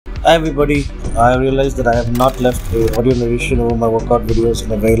Hi everybody, I realized that I have not left a audio narration over my workout videos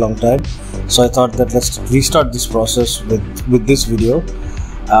in a very long time, so I thought that let's restart this process with this video.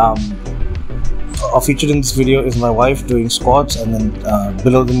 Featured in this video is my wife doing squats and then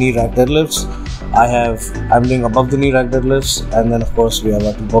below the knee rack deadlifts. I'm doing above the knee rack deadlifts, and then of course we have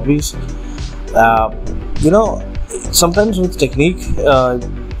our two puppies. Sometimes with technique,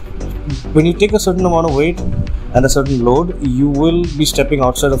 when you take a certain amount of weight and a certain load, you will be stepping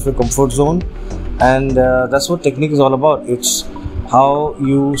outside of your comfort zone, and that's what technique is all about. It's how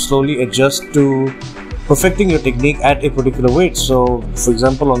you slowly adjust to perfecting your technique at a particular weight. So for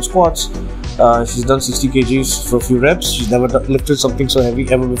example, on squats, she's done 60 kgs for a few reps. She's never lifted something so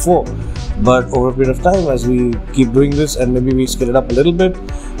heavy ever before, but over a period of time, as we keep doing this and maybe we scale it up a little bit,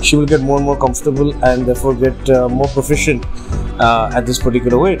 she will get more and more comfortable and therefore get more proficient at this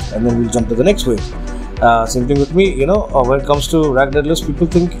particular weight, and then we'll jump to the next weight. Same thing with me, when it comes to rack deadlifts, people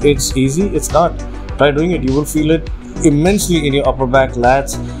think it's easy. It's not. Try doing it. You will feel it immensely in your upper back,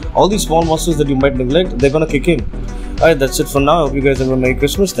 lats, all these small muscles that you might neglect, they're gonna kick in. Alright, that's it for now. I hope you guys have a Merry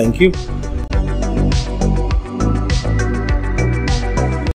Christmas. Thank you.